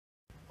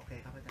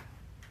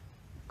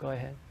Go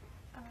ahead.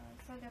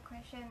 So the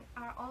question,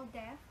 are all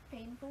death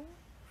painful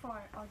for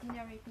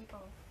ordinary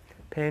people?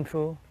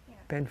 Painful? Yeah.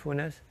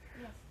 Painfulness?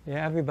 Yes.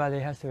 Yeah, everybody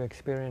has to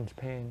experience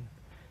pain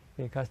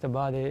because the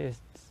body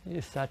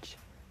is such,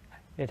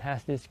 it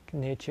has this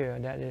nature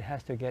that it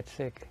has to get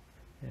sick.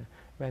 Yeah.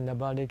 When the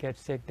body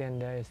gets sick, then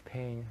there is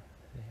pain.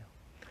 Yeah.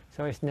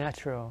 So it's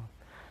natural.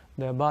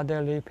 The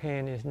bodily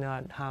pain is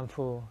not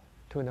harmful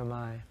to the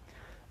mind.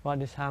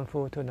 What is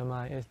harmful to the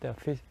mind is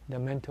the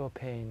mental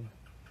pain.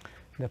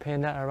 The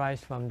pain that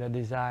arises from the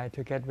desire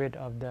to get rid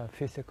of the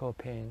physical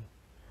pain.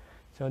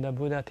 So the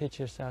Buddha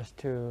teaches us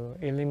to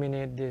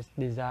eliminate this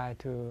desire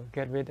to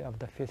get rid of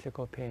the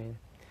physical pain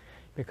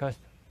because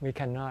we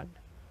cannot,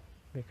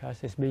 because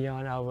it's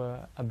beyond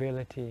our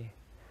ability.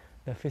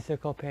 The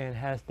physical pain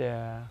has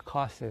their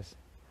causes,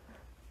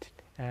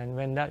 and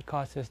when that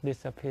causes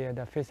disappear,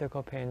 the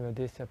physical pain will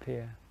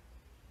disappear.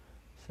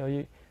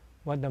 So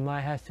what the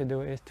mind has to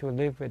do is to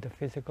live with the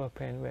physical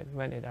pain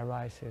when it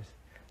arises,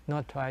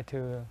 not try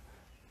to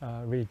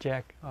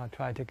reject or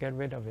try to get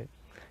rid of it.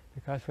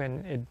 Because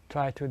when it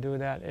tries to do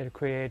that, it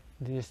creates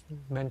this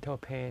mental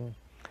pain,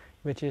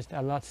 which is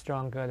a lot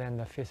stronger than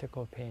the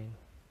physical pain.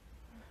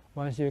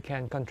 Once you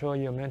can control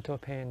your mental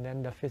pain,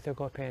 then the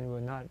physical pain will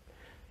not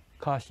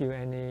cause you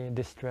any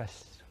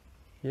distress.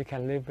 You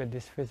can live with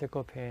this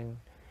physical pain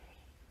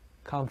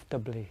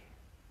comfortably.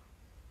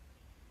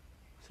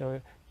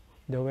 So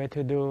the way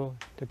to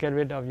get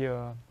rid of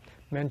your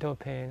mental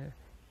pain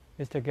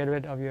is to get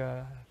rid of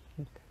your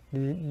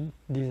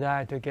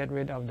desire to get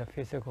rid of the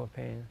physical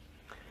pain.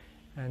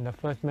 And the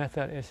first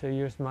method is to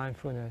use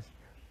mindfulness,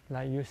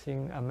 like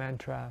using a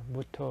mantra,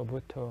 Bhutto,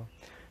 Bhutto.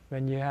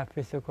 When you have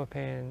physical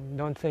pain,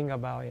 don't think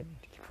about it,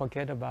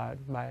 forget about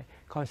it by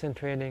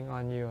concentrating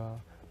on your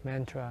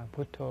mantra,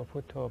 Bhutto,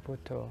 Bhutto,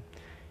 Bhutto.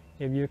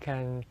 If you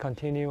can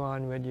continue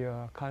on with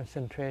your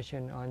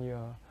concentration on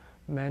your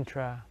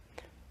mantra,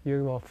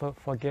 you will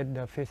forget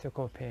the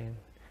physical pain,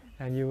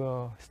 and you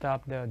will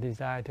stop the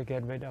desire to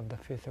get rid of the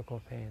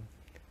physical pain.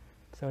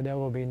 So there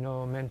will be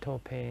no mental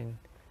pain.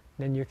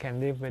 Then you can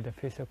live with the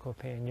physical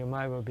pain. Your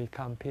mind will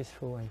become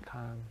peaceful and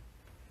calm.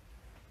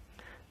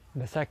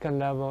 The second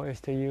level is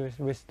to use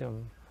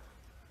wisdom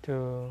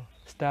to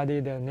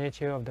study the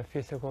nature of the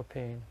physical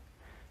pain,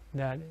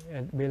 that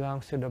it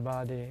belongs to the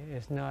body.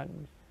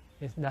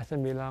 It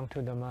doesn't belong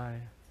to the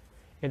mind.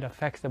 It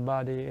affects the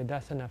body, it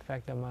doesn't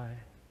affect the mind.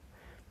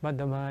 But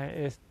the mind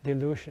is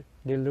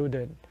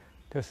deluded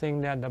to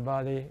think that the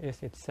body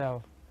is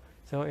itself.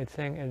 So it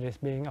thinks it is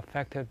being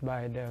affected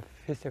by the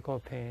physical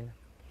pain.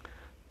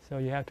 So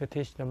you have to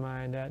teach the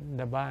mind that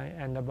the mind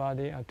and the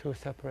body are two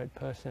separate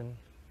persons.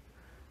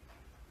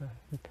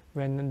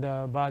 When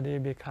the body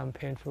becomes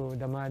painful,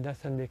 the mind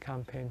doesn't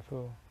become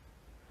painful.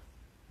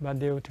 But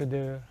due to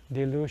the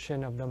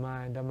delusion of the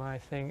mind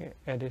thinks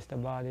it is the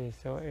body,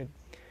 so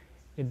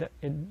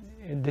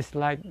it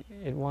dislikes,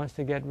 it wants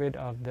to get rid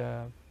of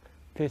the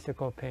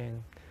physical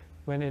pain.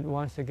 When it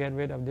wants to get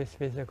rid of this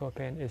physical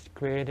pain, it's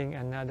creating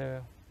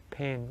another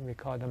pain we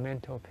call the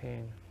mental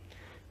pain,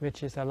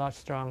 which is a lot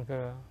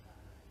stronger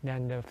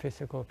than the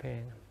physical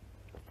pain.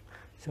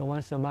 So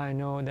once the mind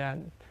knows that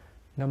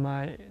the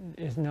mind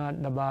is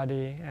not the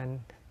body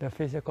and the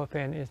physical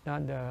pain is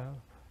not the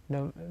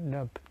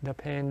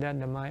pain that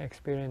the mind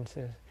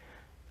experiences,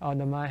 all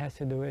the mind has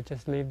to do is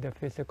just leave the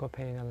physical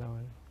pain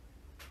alone.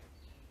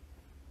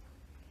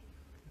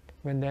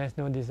 When there is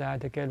no desire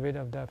to get rid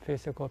of the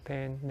physical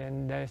pain,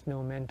 then there is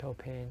no mental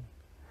pain.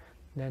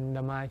 Then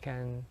the mind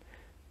can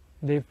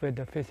live with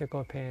the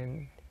physical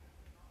pain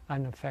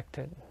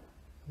unaffected.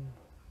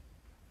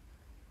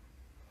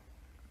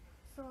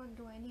 So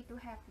do I need to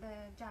have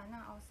the jhana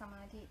or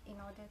samadhi in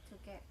order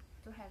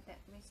to have that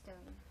wisdom?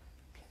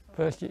 So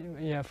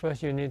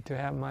First you need to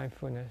have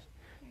mindfulness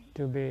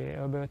to be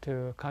able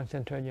to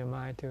concentrate your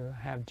mind to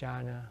have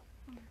jhana.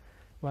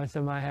 Once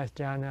the mind has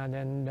jhana,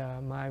 then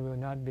the mind will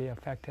not be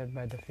affected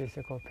by the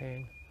physical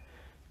pain.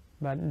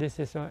 But this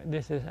is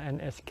an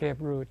escape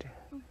route.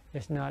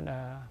 It's not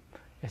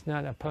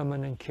a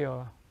permanent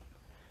cure.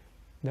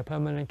 The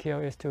permanent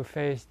cure is to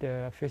face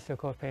the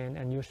physical pain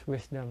and use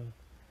wisdom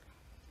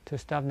to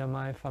stop the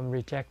mind from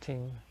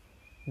rejecting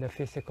the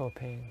physical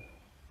pain.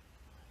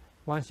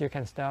 Once you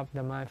can stop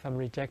the mind from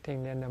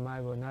rejecting, then the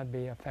mind will not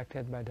be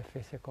affected by the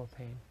physical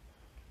pain.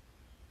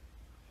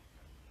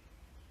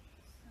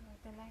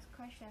 the next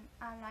question,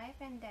 are life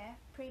and death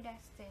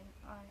predestined,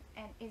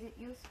 and is it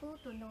useful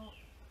to know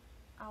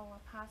our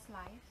past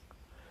lives?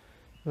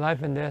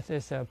 Life and death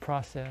is a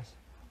process.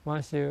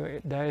 Once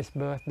there is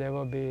birth, there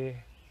will be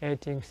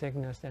aging,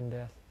 sickness, and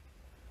death.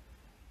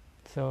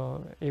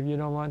 So if you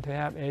don't want to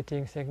have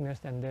aging, sickness,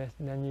 and death,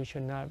 then you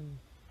should not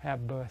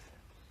have birth.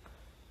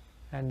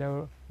 And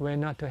the way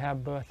not to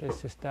have birth is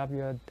to stop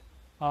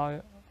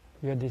all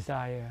your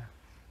desire.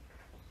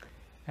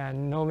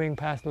 And knowing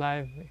past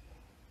life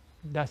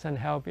doesn't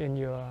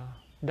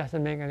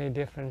make any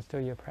difference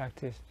to your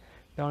practice.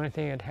 The only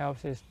thing it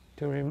helps is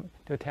to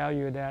tell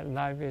you that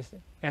life is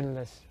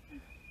endless,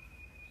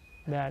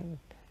 that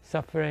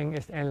suffering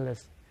is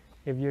endless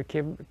if you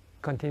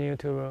continue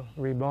to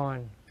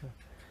reborn.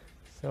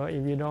 So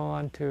if you don't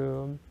want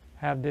to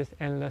have this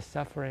endless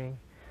suffering,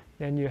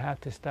 then you have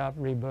to stop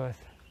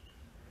rebirth.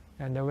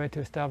 And the way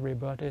to stop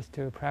rebirth is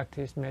to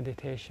practice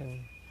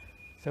meditation,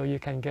 so you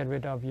can get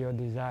rid of your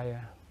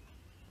desire.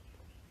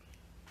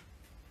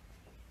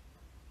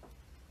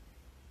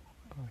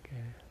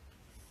 Okay.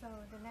 So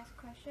the next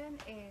question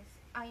is,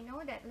 I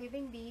know that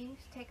living beings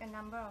take a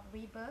number of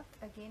rebirths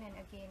again and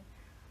again.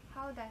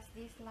 How does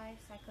this life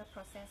cycle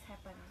process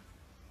happen?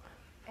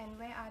 And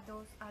where are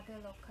those other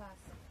lokas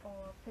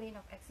or plane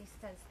of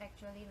existence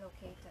actually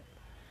located?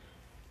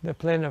 The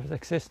plane of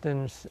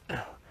existence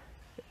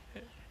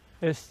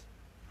is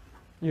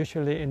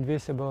usually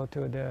invisible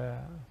to the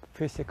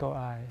physical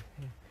eye.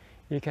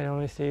 You can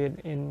only see it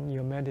in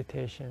your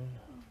meditation.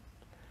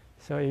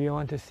 So if you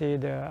want to see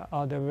the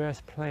other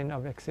plane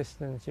of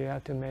existence, you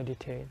have to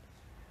meditate.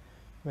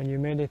 When you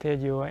meditate,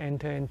 you will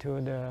enter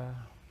into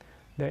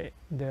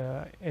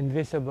the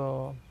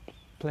invisible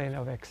plane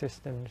of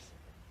existence.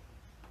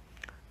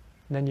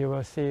 Then you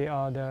will see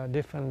all the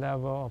different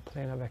level of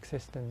plane of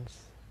existence.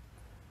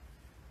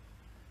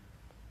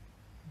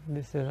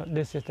 This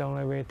is the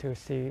only way to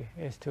see,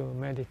 is to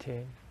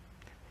meditate.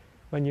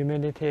 When you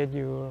meditate,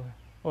 you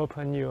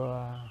open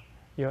your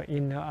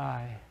inner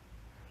eye,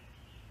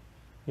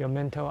 your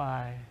mental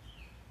eye,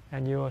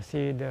 and you will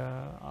see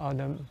all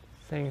the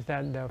things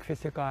that the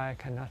physical eye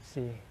cannot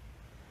see.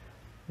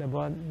 The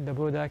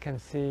Buddha can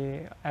see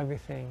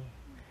everything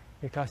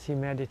because he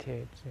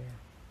meditates. Yeah.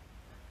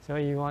 So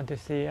if you want to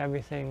see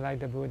everything like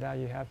the Buddha,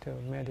 you have to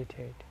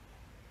meditate.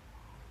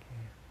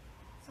 Okay.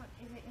 So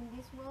is it in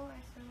this world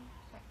as well?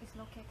 Like it's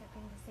located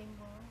in the same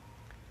world?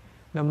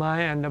 The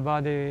mind and the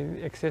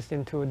body exist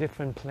in two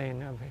different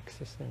planes of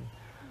existence.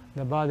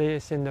 The body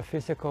is in the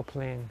physical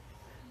plane.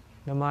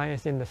 The mind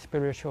is in the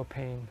spiritual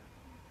plane.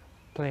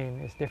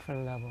 It's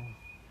different level.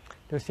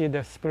 To see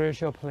the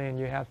spiritual plane,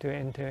 you have to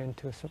enter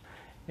into,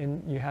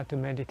 you have to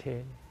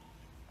meditate.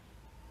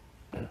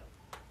 Also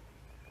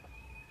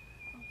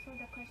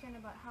the question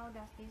about how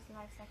does this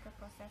life cycle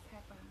process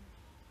happen?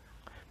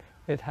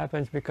 It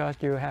happens because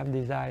you have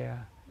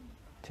desire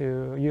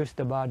to use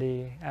the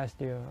body as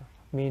your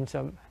means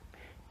of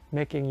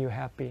making you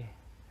happy.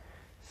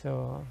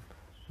 So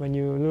when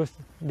you lose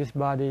this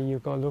body, you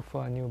go look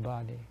for a new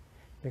body,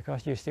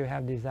 because you still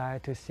have desire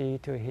to see,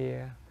 to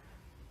hear,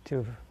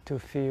 to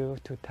feel,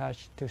 to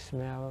touch, to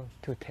smell,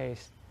 to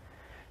taste.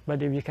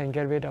 But if you can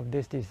get rid of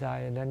this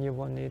desire, then you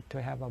won't need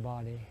to have a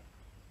body.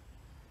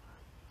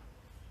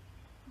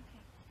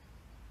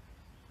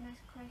 Okay.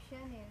 Next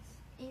question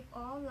is, if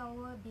all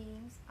lower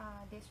beings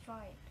are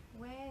destroyed,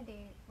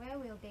 where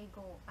will they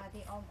go? Are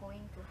they all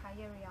going to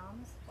higher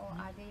realms, or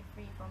are they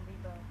free from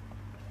rebirth?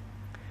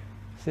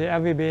 See,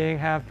 every being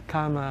have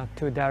karma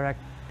to direct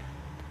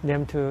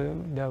them to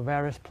the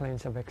various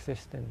planes of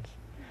existence.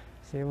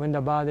 See, when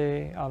the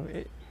body of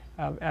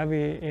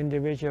every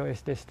individual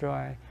is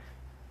destroyed,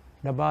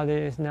 the body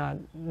is not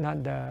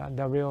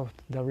the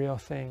real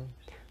thing.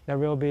 The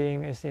real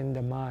being is in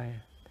the mind,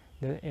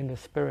 in the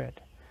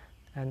spirit,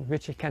 and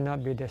which it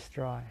cannot be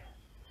destroyed.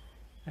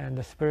 And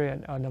the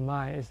spirit or the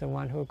mind is the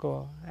one who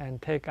go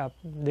and take up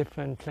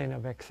different plane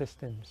of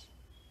existence.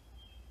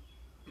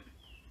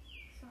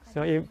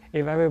 So if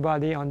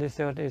everybody on this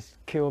earth is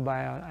killed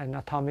by an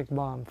atomic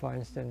bomb, for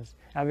instance,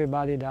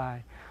 everybody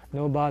die,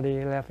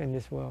 nobody left in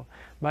this world.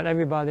 But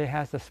everybody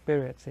has a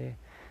spirit, see?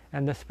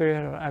 And the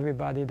spirit of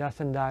everybody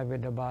doesn't die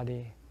with the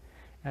body.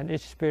 And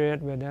each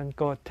spirit will then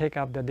go take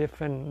up the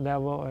different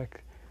level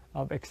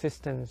of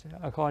existence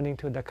according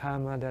to the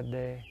karma that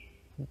they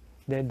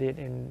did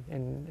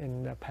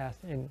in the past,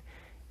 in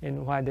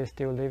while they're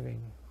still living.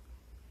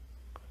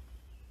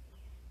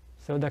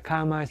 So the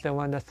karma is the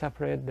one that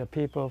separates the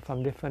people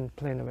from different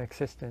plane of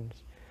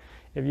existence.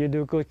 If you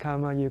do good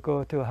karma, you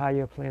go to a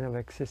higher plane of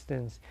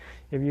existence.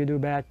 If you do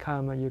bad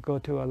karma, you go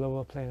to a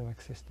lower plane of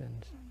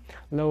existence.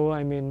 Lower,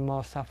 I mean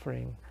more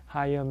suffering.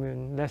 Higher, I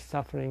mean less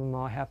suffering,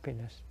 more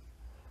happiness.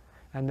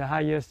 And the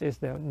highest is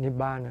the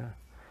Nibbana,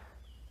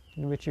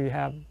 in which you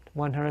have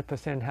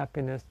 100%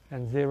 happiness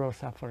and 0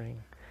 suffering.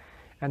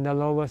 And the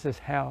lowest is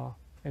hell,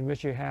 in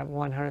which you have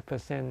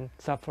 100%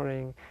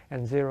 suffering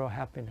and 0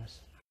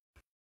 happiness.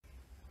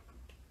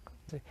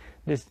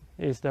 This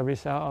is the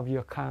result of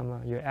your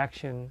karma, your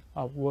action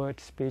of word,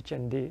 speech,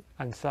 and deed,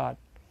 and thought.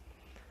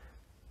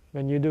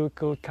 When you do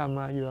good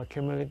karma, you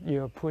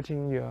are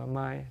putting your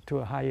mind to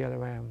a higher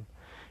realm.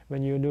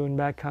 When you're doing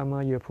bad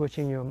karma, you're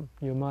pushing your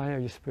mind or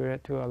your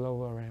spirit to a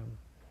lower realm.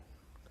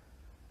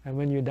 And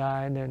when you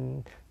die,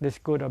 then this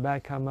good or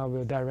bad karma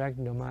will direct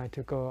your mind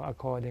to go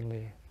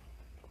accordingly.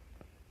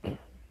 So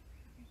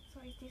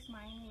is this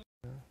mind?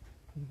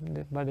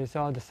 But it's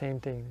all the same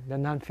thing, the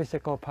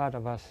non-physical part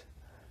of us.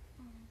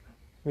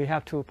 We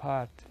have two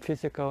parts,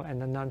 physical and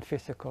the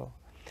non-physical.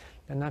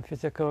 The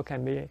non-physical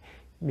can be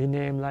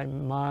named like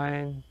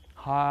mind,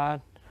 heart,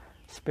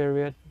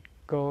 spirit,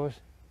 ghost,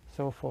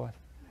 so forth.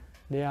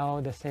 They are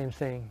all the same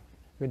thing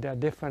with a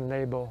different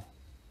label,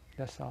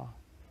 that's all.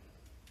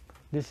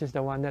 This is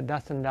the one that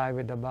doesn't die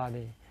with the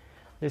body.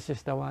 This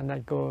is the one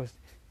that goes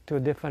to a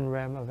different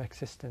realm of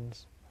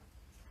existence.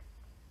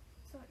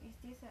 So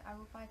is the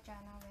Arupa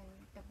jhana when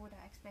the Buddha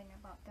explained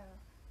about the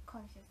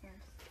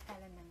consciousness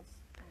elements.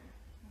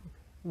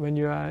 When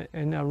you are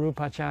in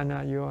Arupa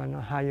jhana, you are in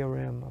a higher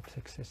realm of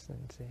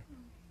existence.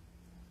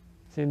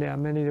 See, there are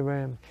many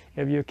realms.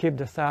 If you keep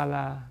the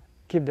sala,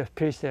 keep the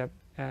precept,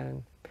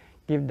 and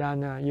give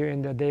dana, you're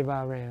in the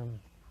deva realm.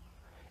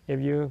 If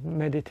you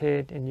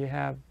meditate and you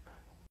have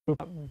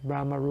rupa,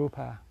 Brahma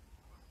Rupa,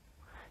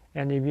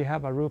 and if you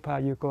have a Rupa,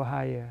 you go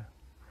higher.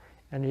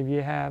 And if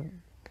you have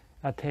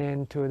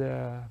attained to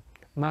the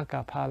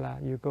Magga Phala,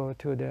 you go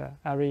to the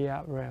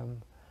Arya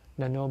realm,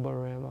 the noble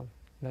realm,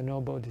 the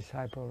noble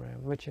disciple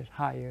realm, which is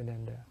higher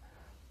than the...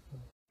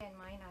 And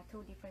mine are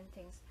two different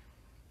things.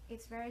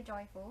 It's very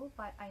joyful,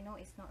 but I know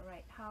it's not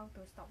right. How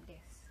to stop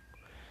this?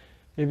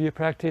 If you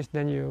practice,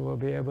 then you will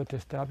be able to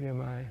stop your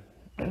mind.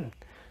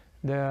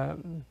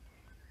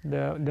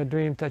 The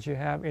dreams that you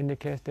have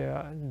indicates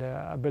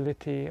the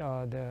ability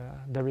or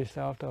the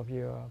result of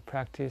your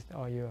practice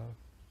or your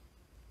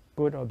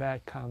good or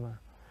bad karma.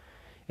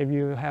 If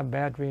you have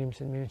bad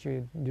dreams, it means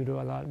you do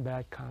a lot of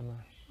bad karma.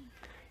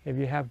 If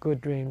you have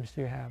good dreams,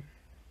 it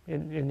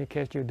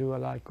indicates you do a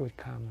lot of good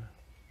karma.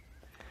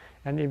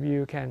 And if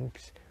you can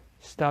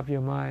stop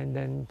your mind,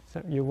 then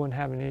you won't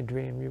have any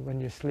dream.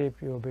 When you sleep,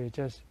 you will be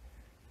just,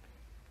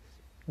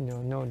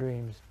 no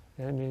dreams.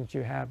 That means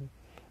you have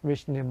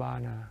reached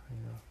Nibbana.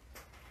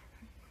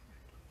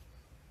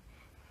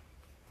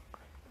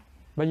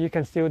 But you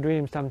can still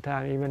dream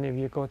sometimes, even if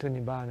you go to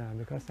Nibbana,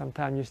 because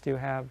sometimes you still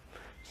have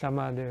some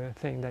other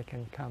thing that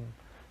can come.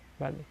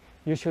 But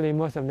usually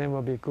most of them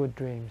will be good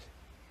dreams.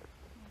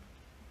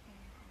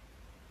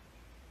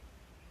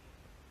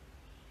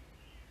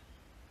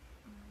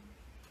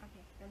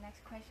 Okay, the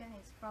next question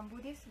is, from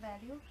Buddhist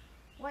value,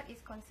 what is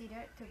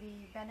considered to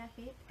be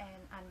benefit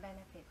and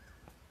unbenefit?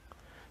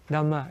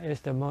 Dhamma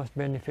is the most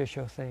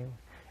beneficial thing,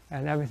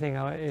 and everything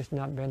else is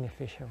not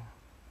beneficial.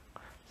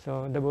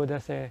 So the Buddha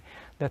said,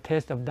 the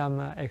taste of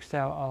Dhamma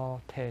excel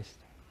all taste.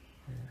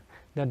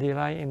 The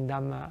delight in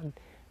Dhamma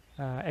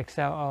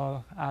excel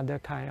all other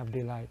kind of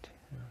delight.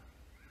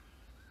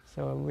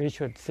 So we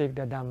should seek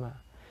the Dhamma,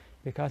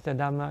 because the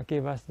Dhamma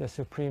gives us the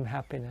supreme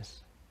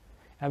happiness.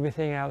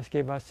 Everything else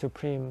gives us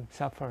supreme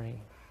suffering.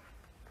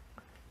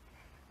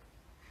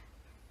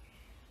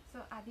 So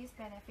are these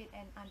benefit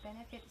and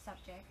unbenefit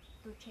subject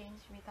to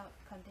change without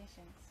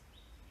conditions?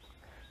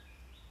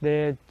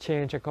 They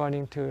change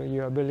according to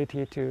your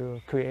ability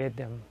to create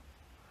them.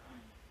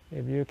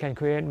 If you can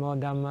create more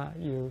Dhamma,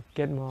 you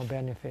get more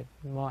benefit,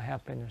 more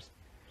happiness.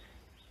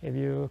 If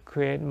you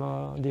create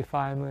more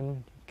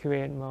defilement,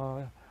 create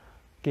more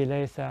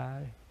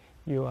kilesa,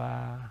 you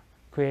are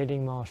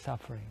creating more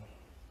suffering.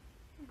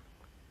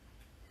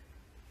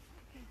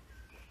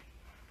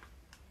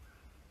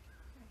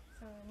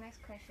 So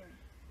next question.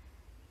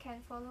 Can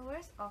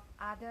followers of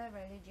other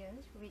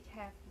religions which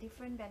have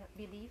different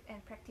beliefs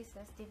and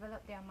practices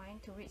develop their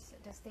mind to reach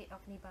the state of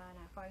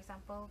Nibbana? For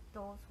example,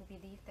 those who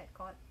believe that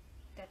God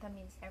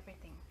determines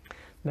everything.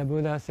 The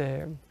Buddha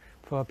said,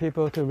 for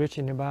people to reach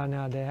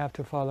Nibbana, they have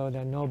to follow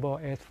the Noble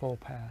Eightfold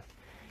Path.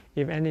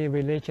 If any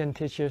religion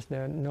teaches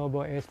the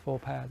Noble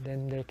Eightfold Path,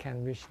 then they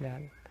can reach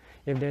that.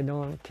 If they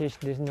don't teach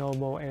this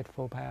Noble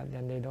Eightfold Path,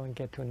 then they don't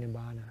get to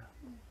Nibbana.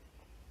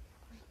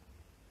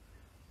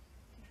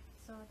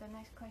 So the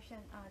next question,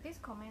 this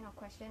comment or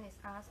question is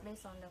asked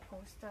based on the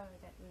poster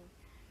that we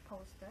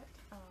posted.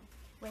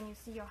 When you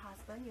see your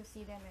husband, you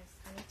see them as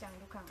anicca,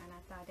 dukkha,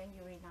 anatta, then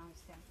you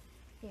renounce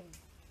him.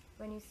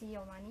 When you see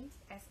your money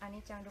as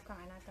anicca, dukkha,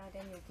 anatta,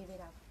 then you give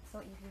it up. So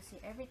if you see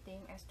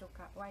everything as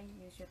dukkha, why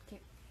you should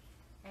keep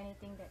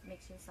anything that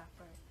makes you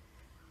suffer?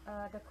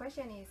 The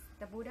question is,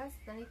 the Buddha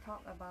certainly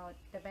talked about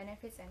the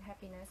benefits and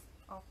happiness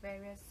of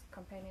various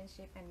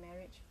companionship and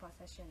marriage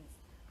possessions.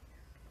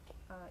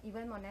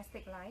 Even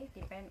monastic life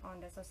depend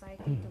on the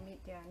society to meet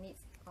their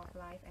needs of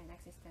life and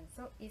existence.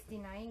 So is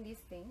denying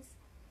these things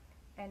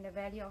and the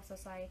value of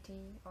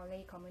society or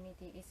lay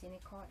community is in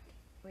accord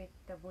with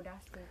the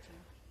Buddha's teaching?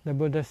 The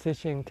Buddha's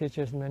teaching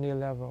teaches many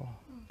levels.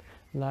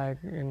 Like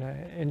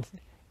in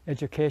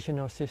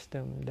educational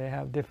system, they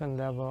have different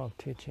level of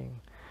teaching.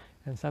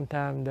 And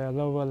sometimes the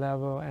lower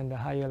level and the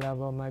higher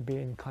level might be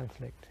in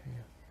conflict.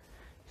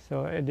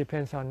 So it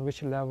depends on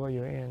which level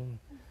you're in.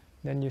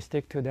 Then you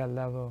stick to that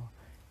level.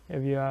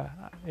 If you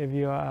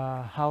are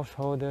a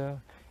householder,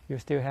 you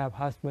still have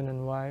husband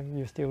and wife,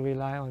 you still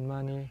rely on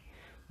money,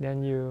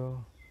 then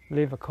you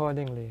live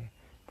accordingly.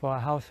 For a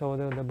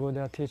householder, the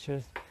Buddha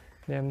teaches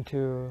them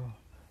to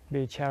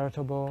be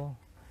charitable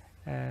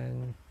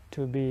and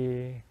to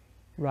be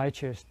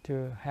righteous,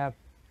 to have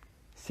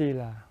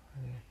sila.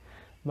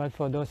 But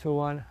for those who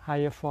want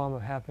higher form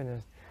of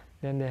happiness,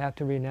 then they have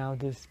to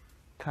renounce this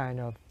kind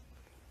of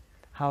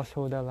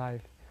householder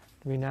life,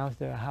 renounce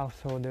the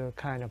householder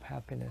kind of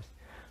happiness,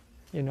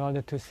 in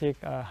order to seek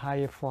a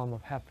higher form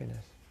of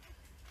happiness,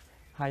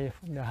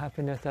 the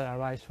happiness that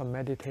arises from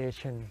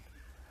meditation.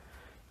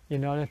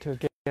 In order to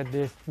get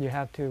this, you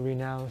have to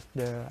renounce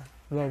the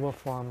lower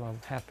form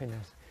of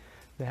happiness,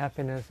 the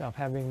happiness of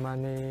having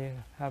money,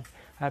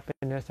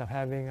 happiness of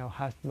having a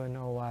husband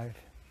or wife.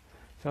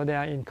 So they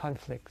are in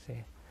conflict.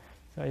 See,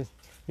 so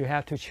you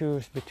have to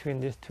choose between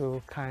these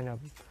two kind of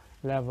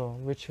level,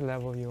 which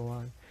level you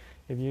want.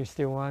 If you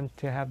still want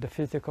to have the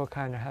physical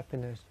kind of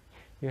happiness,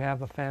 you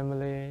have a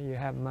family, you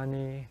have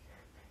money,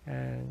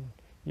 and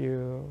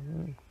you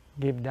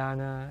give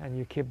dana and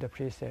you keep the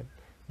precept,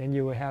 then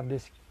you will have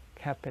this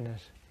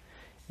happiness.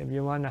 If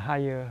you want a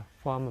higher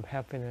form of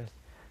happiness,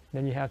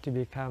 then you have to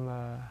become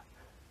a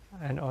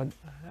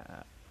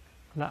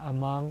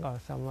monk or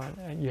someone.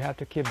 And you have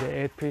to keep the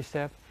 8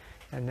 precepts,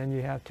 and then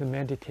you have to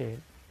meditate,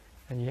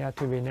 and you have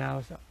to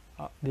renounce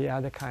the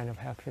other kind of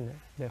happiness,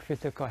 the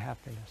physical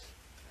happiness.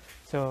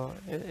 So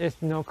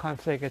it's no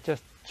conflict, it's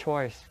just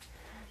choice.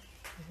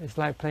 It's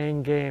like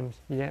playing games.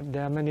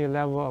 There are many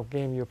levels of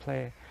game you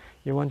play.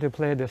 You want to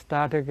play the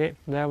starter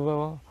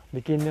level,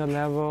 beginner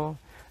level,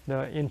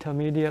 the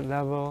intermediate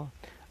level,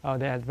 or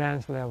the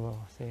advanced level.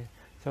 See,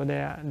 so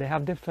they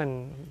have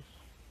different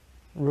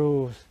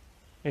rules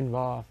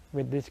involved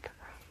with these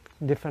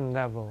different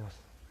levels.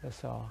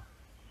 That's all.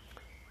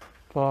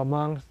 For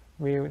monks,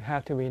 we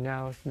have to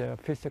renounce the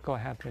physical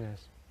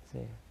happiness.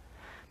 See,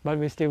 but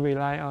we still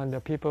rely on the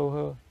people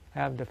who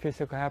have the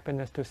physical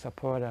happiness to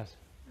support us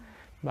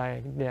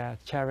by their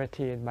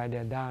charity, by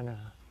their dana.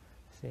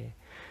 See,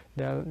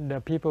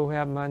 the people who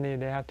have money,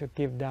 they have to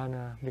give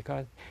dana,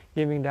 because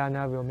giving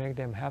dana will make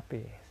them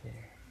happy. See.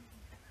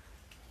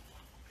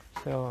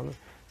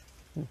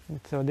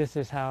 So this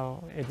is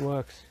how it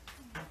works.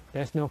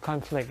 There's no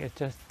conflict. It's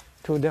just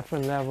two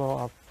different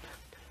levels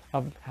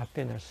of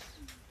happiness.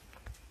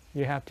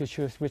 You have to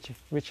choose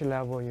which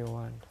level you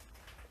want.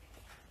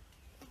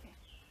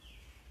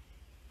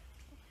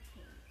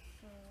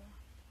 So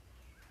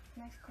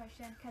next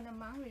question: can a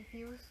monk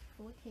refuse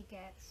food he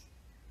gets?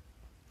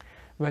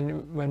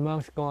 When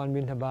monks go on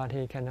bintabat,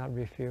 he cannot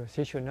refuse.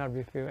 He should not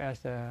refuse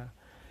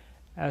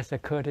as a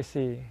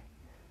courtesy.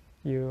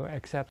 You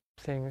accept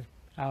things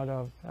out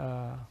of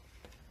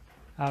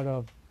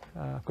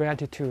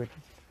gratitude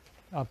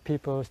of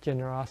people's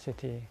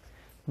generosity,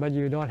 but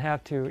you don't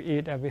have to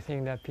eat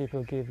everything that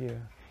people give you.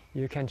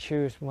 You can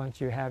choose once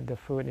you have the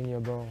food in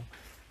your bowl,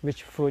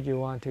 which food you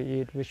want to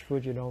eat, which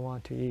food you don't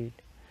want to eat.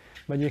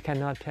 But you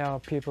cannot tell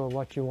people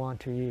what you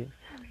want to eat.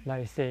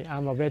 Like say,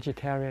 I'm a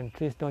vegetarian,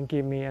 please don't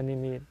give me any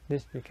meat.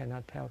 This you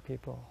cannot tell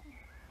people.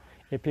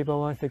 If people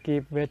want to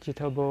keep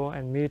vegetable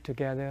and meat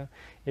together,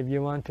 if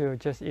you want to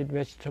just eat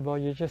vegetable,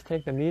 you just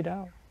take the meat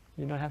out.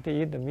 You don't have to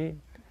eat the meat.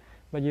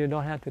 But you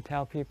don't have to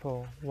tell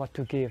people what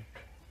to give.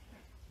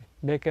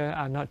 Beggars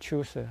are not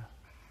choosers.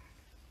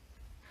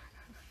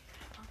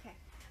 Okay.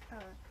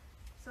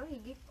 So he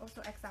gives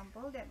also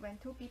example that when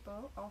two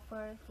people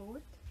offer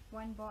food,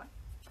 one bought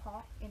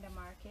pork in the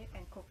market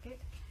and cook it,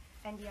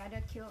 and the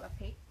other kill a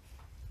pig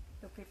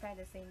to prepare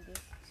the same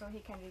dish, so he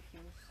can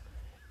refuse.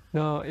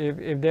 No,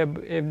 if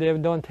they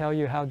don't tell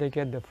you how they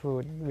get the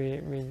food,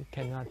 we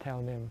cannot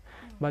tell them.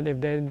 But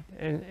if they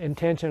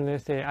intentionally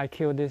say, I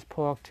killed this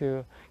pork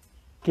to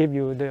give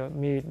you the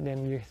meat,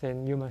 then you say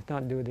you must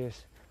not do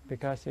this,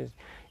 because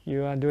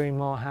you are doing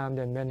more harm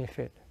than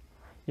benefit.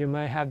 You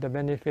might have the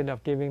benefit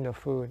of giving the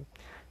food,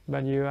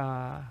 but you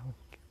are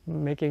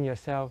making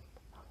yourself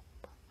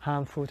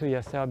harmful to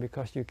yourself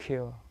because you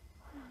kill.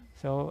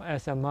 So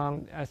as a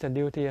monk, as a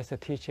duty, as a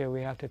teacher,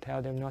 we have to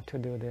tell them not to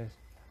do this.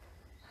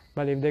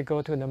 But if they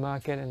go to the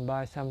market and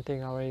buy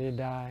something already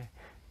died,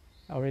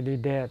 already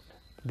dead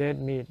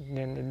meat,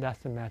 then it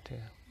doesn't matter.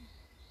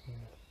 Okay.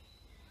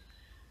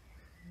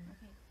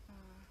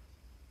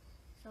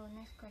 So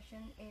next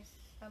question is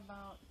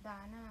about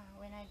dana.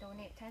 When I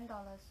donate $10,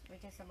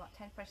 which is about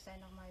 10%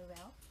 of my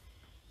wealth,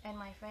 and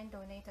my friend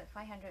donated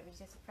 500,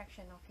 which is a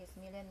fraction of his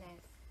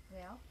millionaire's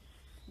wealth,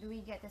 do we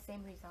get the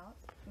same result?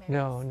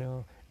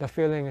 No. The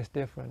feeling is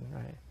different,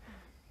 right?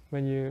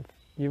 When you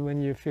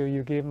feel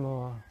you give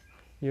more,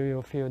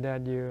 you feel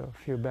that you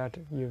feel better,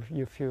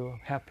 you feel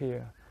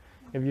happier.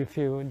 If you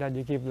feel that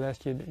you give less,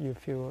 you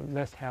feel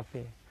less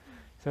happy.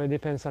 So it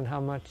depends on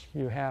how much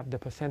you have, the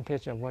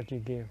percentage of what you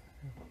give.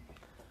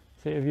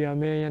 So if you're a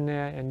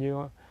millionaire and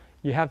you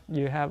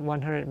have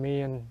 100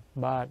 million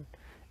baht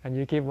and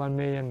you give 1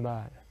 million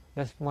baht,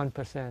 that's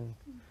 1%.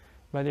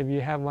 But if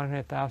you have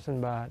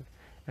 100,000 baht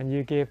and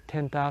you give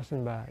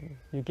 10,000 baht,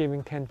 you're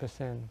giving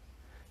 10%.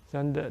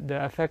 So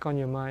the effect on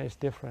your mind is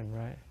different,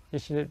 right?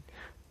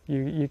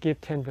 You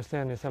give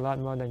 10%, it's a lot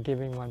more than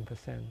giving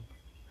 1%.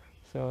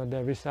 So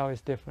the result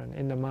is different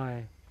in the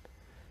mind.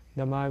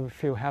 The mind will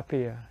feel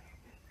happier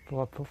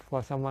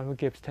for someone who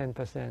gives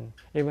 10%,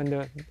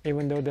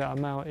 even though the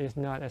amount is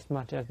not as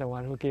much as the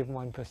one who gives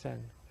 1%.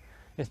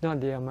 It's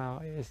not the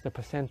amount, it's the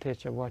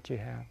percentage of what you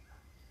have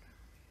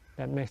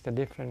that makes the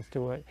difference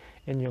to it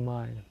in your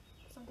mind.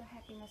 So the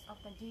happiness of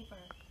the giver.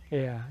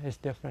 Yeah, it's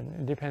different.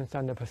 It depends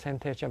on the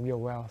percentage of your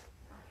wealth.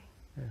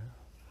 Yeah.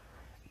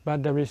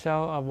 But the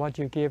result of what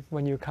you give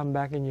when you come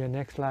back in your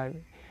next life,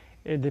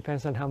 it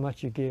depends on how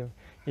much you give.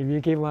 If you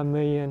give 1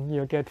 million,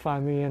 you'll get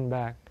 5 million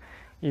back.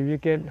 If you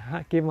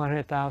give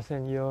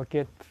 100,000, you'll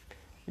get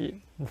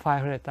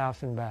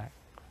 500,000 back,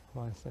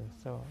 for instance.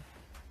 So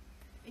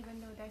even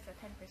though there's a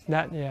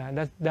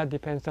 10%. that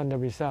depends on the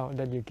result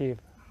that you give.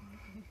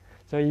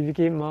 So if you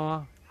give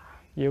more,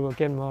 you will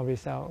get more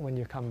result when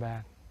you come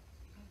back.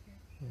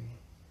 Okay.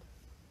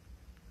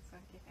 So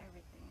give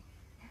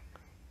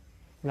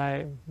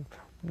everything.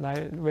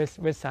 Like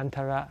with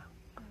Santara,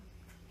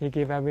 he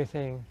gave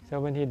everything. So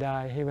when he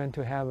died, he went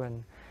to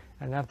heaven,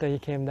 and after he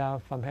came down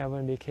from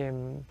heaven,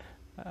 became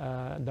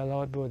the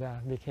Lord Buddha,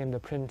 became the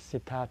Prince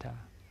Siddhartha.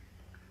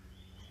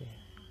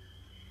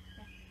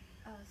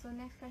 So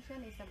next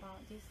question is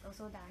about this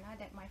also dana,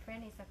 that my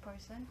friend is a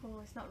person who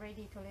is not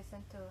ready to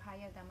listen to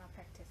higher Dhamma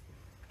practice,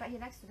 but he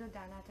likes to do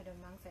dana to the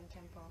monks and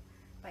temple,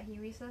 but he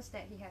wishes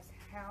that he has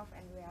health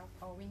and wealth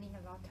or winning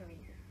a lottery.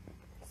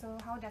 So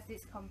how does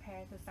this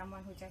compare to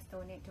someone who just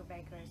donate to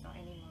beggars or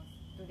animals?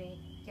 Do they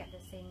get the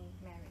same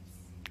merits?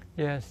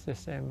 Yes, the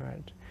same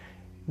merit.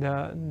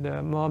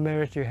 The more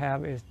merit you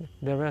have, is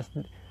the rest.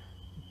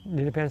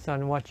 It depends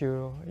on what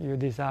you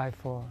desire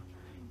for.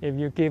 If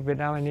you give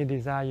without any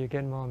desire, you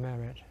get more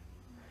merit.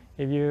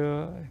 If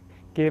you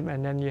give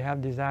and then you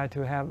have desire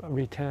to have a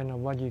return of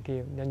what you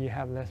give, then you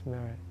have less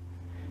merit.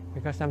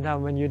 Because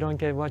sometimes when you don't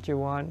get what you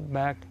want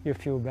back, you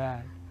feel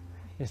bad.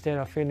 Instead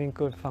of feeling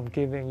good from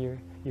giving,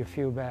 you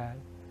feel bad.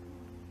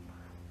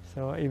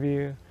 So if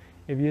you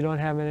don't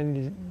have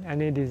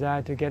any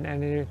desire to get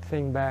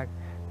anything back,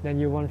 then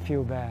you won't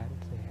feel bad.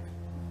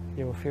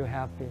 You will feel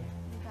happy.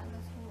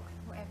 Regardless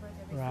whoever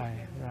the recipient.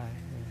 Right.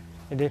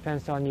 Yeah. It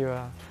depends on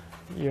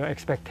your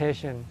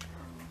expectation.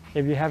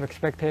 If you have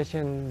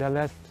expectation, the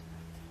less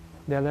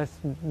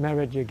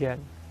merit you get.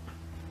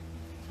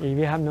 If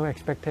you have no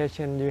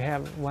expectation, you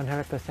have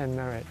 100%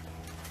 merit.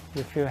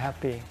 You feel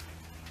happy.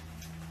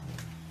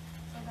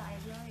 So the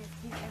idea is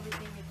give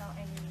everything without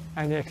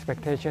any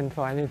expectation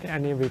for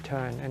any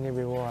return, any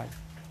reward.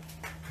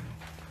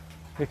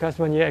 Because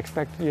when you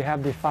expect, you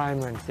have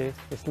defilements.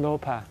 It's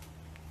lopa,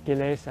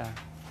 kilesa,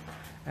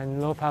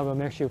 and lopa will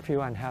make you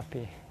feel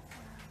unhappy.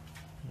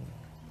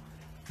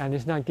 And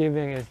it's not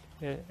giving,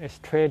 it's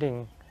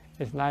trading.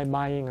 It's like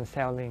buying and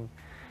selling.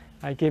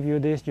 I give you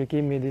this, you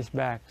give me this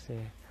back. See,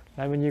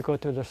 like when you go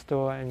to the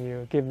store and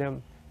you give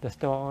them the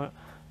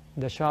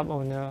shop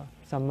owner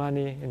some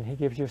money, and he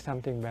gives you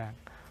something back.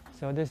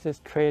 So this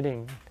is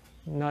trading,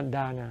 not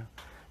dana.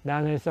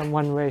 Dana is a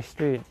one-way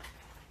street,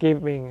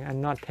 giving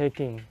and not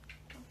taking.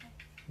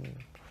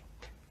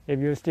 If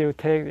you still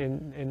take,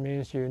 it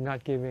means you're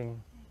not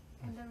giving.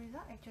 And the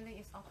result actually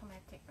is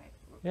automatic, right?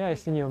 Yeah,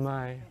 it's in your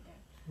mind.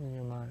 In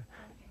your mind.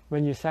 Okay.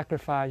 When you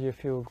sacrifice, you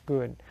feel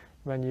good.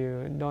 When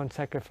you don't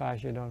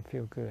sacrifice, you don't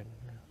feel good.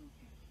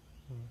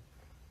 Okay.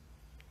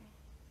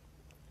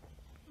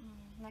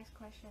 Next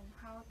question: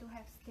 how to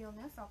have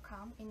stillness or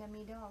calm in the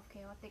middle of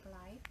chaotic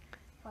life?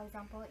 For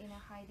example, in a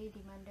highly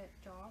demanded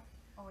job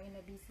or in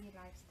a busy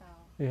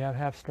lifestyle. You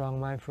have strong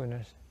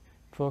mindfulness.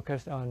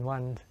 Focus on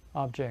one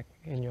object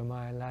in your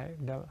mind, like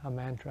a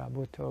mantra,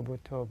 Bhutto,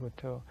 Bhutto,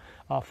 Bhutto,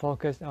 or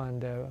focus on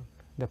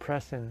the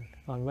present,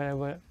 on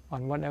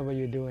whatever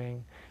you're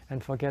doing,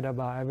 and forget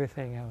about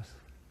everything else.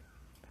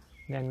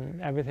 Then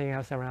everything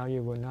else around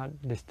you will not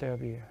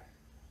disturb you.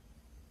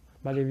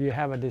 But if you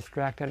have a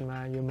distracted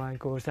mind, your mind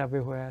goes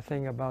everywhere,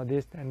 think about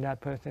this and that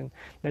person,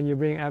 then you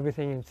bring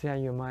everything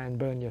inside your mind and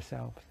burn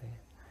yourself. See?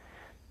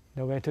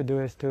 The way to do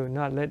is to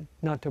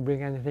not to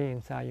bring anything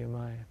inside your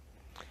mind,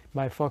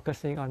 by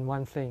focusing on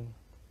one thing.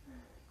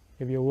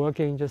 If you're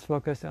working, just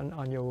focus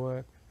on your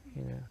work,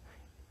 you know.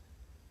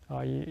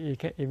 Or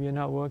if you're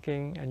not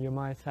working and your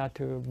mind starts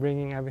to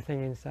bringing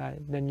everything inside,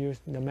 then use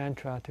the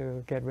mantra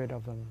to get rid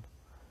of them.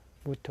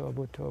 Bhutto,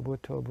 Bhutto,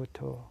 Bhutto,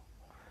 Bhutto.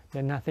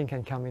 Then nothing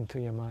can come into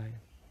your mind.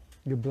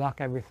 You block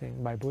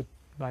everything by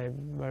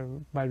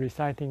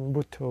reciting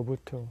Bhutto,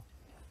 Bhutto.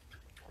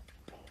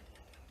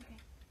 Okay.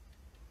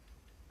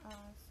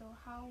 So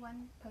how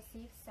one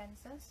perceives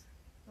senses,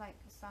 like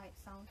sight,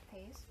 sound,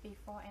 taste,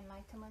 before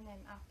enlightenment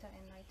and after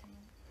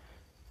enlightenment?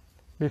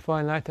 Before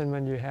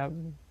enlightenment,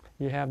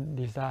 you have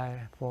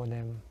desire for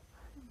them.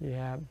 You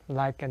have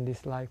like and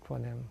dislike for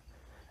them.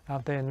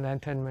 After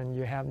enlightenment,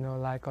 you have no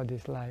like or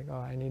dislike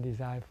or any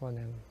desire for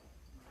them.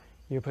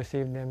 You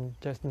perceive them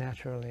just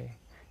naturally,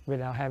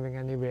 without having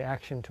any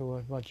reaction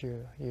toward what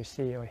you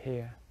see or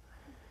hear.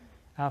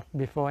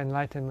 Before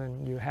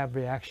enlightenment, you have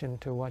reaction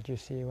to what you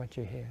see, what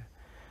you hear.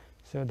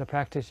 So the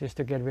practice is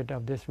to get rid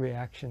of this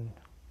reaction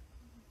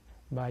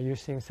by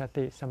using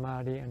sati,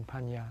 samadhi, and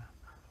panya.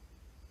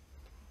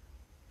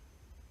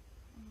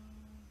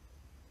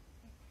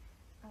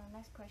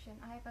 Next question.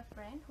 I have a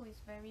friend who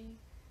is very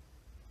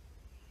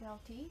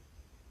wealthy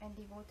and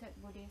devoted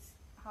Buddhist.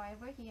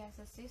 However, he has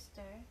a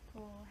sister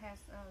who has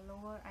a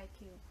lower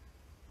IQ.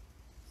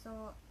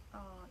 So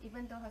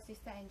even though her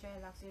sister enjoys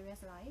a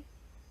luxurious life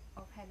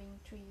of having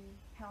 3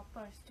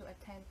 helpers to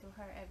attend to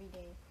her every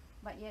day,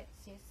 but yet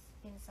she's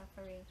in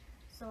suffering.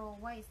 So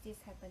why is this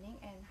happening,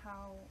 and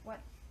what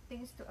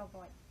things to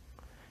avoid?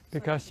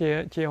 Because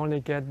she only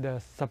gets the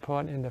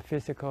support in the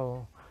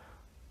physical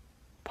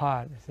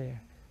part, see,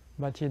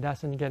 but she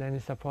doesn't get any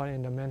support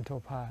in the mental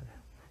part.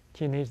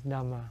 She needs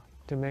Dhamma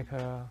to make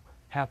her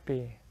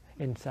happy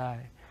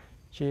inside.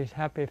 She is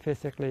happy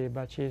physically,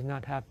 but she is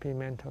not happy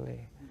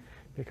mentally,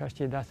 because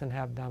she doesn't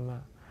have Dhamma.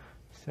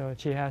 So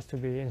she has to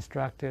be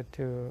instructed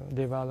to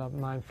develop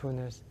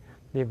mindfulness,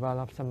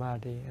 develop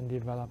samadhi, and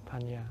develop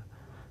panya.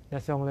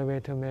 That's the only way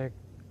to make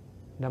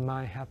the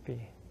mind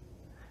happy,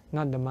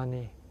 not the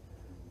money.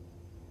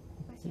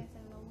 But she has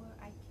a lower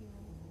IQ,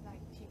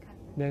 like she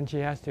can't. Then she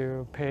has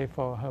to pay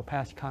for her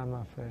past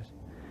karma first.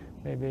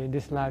 Maybe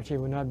this life she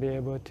will not be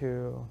able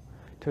to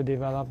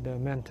develop the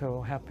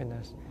mental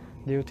happiness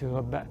due to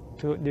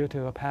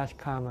her past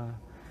karma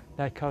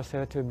that caused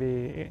her to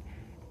be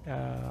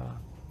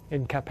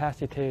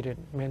incapacitated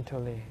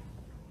mentally.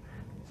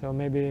 So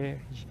maybe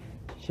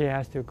she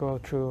has to go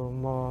through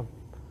more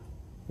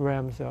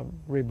realms of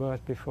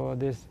rebirth before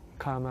this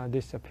karma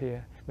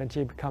disappear. When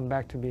she come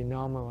back to be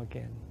normal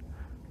again.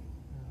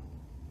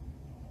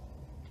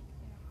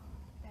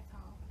 That's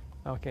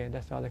all. Okay,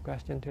 that's all the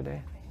question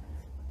today.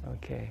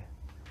 Okay,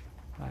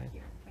 fine.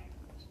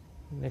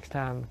 Next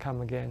time,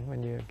 come again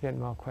when you get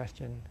more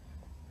questions.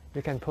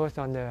 You can post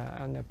on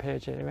the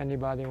page. If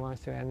anybody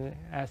wants to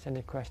ask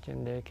any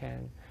question, they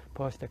can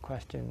post the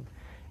question,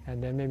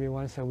 and then maybe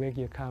once a week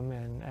you come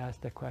and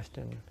ask the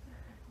question,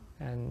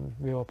 and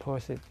we will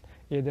post it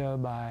either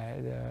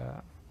by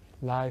the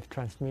live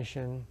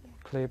transmission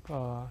clip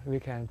or we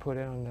can put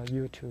it on the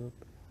YouTube.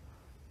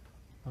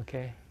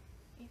 Okay.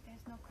 If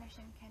there's no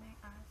question, can I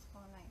ask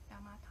for like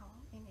Dhamma talk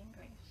in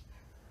English?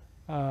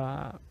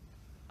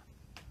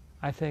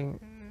 I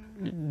think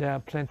there are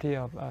plenty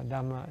of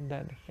Dhamma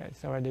that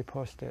is already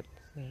posted,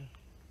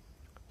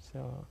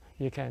 so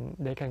they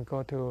can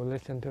go to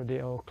listen to the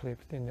old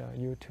clips in the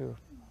YouTube.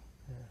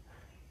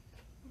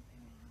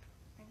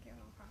 Thank you,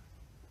 Lord.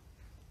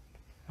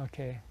 โอเค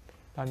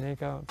ตอนนี้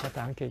ก็ภาษ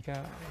าอังกฤษก็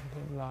เ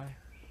รียบร้อย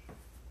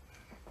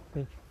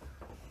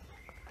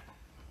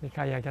มีใค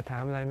รอยากจะถา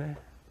มอะไรไหม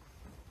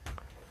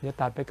เดี๋ยว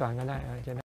ตัดไปก่อนก็ได้จะ